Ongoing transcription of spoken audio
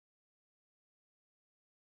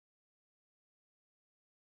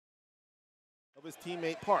of his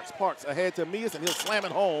teammate Parks. Parks ahead to Mias, and he'll slam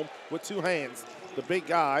it home with two hands. The big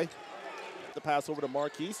guy. The pass over to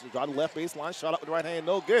Marquise. He got the left baseline, shot up with the right hand,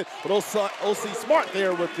 no good. But OC Smart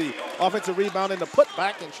there with the offensive rebound and the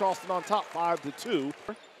putback, and Charleston on top 5-2.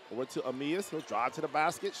 Over to Amias, he'll drive to the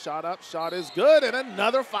basket, shot up, shot is good, and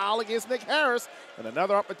another foul against Nick Harris, and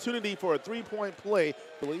another opportunity for a three-point play.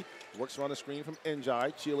 Chile works around the screen from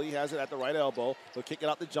Njai. Chile has it at the right elbow. He'll kick it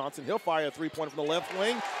out to Johnson. He'll fire a three-pointer from the left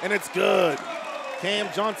wing, and it's good. Cam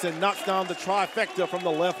Johnson knocks down the trifecta from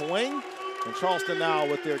the left wing. And Charleston now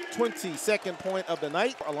with their 22nd point of the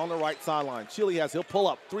night along the right sideline. Chile he'll pull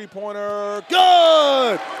up, three-pointer,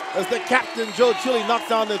 good! As the captain, Joe Chile, knocks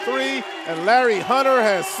down the three, and Larry Hunter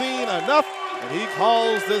has seen enough, and he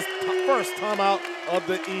calls this first timeout of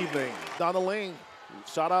the evening. Down the lane,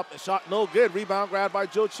 shot up, shot no good. Rebound grabbed by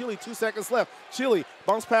Joe Chile, 2 seconds left. Chile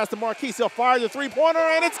bumps past to Marquise, he'll fire the three-pointer,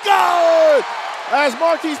 and it's good! As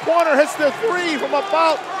Marquise Pointer hits the three from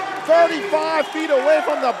about 35 feet away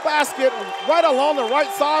from the basket, right along the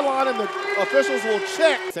right sideline, and the officials will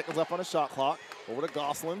check. Seconds left on the shot clock. Over to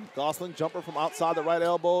Gosselin. Gosselin jumper from outside the right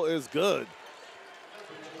elbow is good.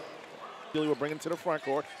 Chile will bring him to the front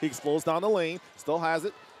court. He explodes down the lane. Still has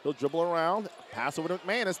it. He'll dribble around. Pass over to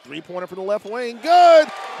McManus. Three-pointer from the left wing. Good!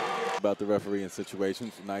 About the refereeing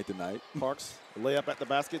situations from night to night. Parks, layup at the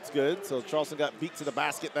basket's good. So Charleston got beat to the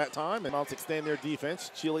basket that time. And Mounts extend their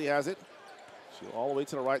defense. Chile has it. All the way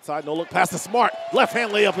to the right side, no-look pass to Smart.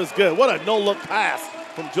 Left-hand layup is good. What a no-look pass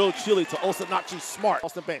from Joe Chile to Osinachi Smart.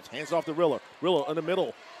 Off the bench, hands off to Riller. Riller in the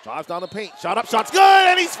middle, drives down the paint. Shot up, shot's good,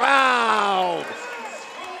 and he's fouled.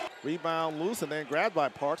 Rebound loose and then grabbed by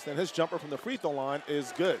Parks. Then his jumper from the free throw line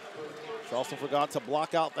is good. Charleston forgot to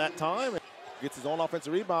block out that time. Gets his own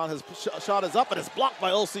offensive rebound. His shot is up, and it's blocked by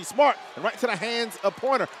OC Smart. And right to the hands of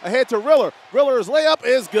Pointer. Ahead to Riller. Riller's layup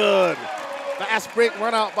is good. Fast break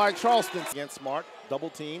run out by Charleston against Smart. Double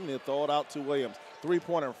team, he'll throw it out to Williams.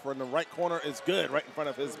 Three-pointer from the right corner is good, right in front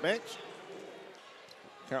of his bench.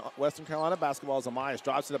 Western Carolina basketball is Amias.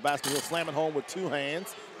 Drives to the basket, he'll slam it home with two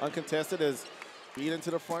hands. Uncontested is beat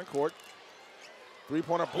into the front court.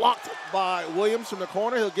 Three-pointer blocked by Williams from the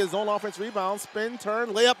corner. He'll get his own offense rebound. Spin, turn,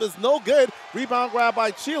 layup is no good. Rebound grab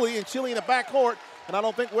by Chile, and Chile in the backcourt. And I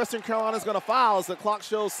don't think Western Carolina is going to foul as the clock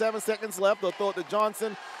shows 7 seconds left. They'll throw it to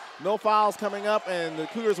Johnson. No fouls coming up, and the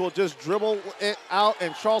Cougars will just dribble it out,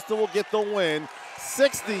 and Charleston will get the win,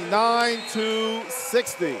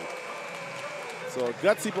 69-60. So a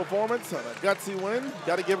gutsy performance and a gutsy win.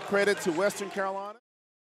 Got to give credit to Western Carolina.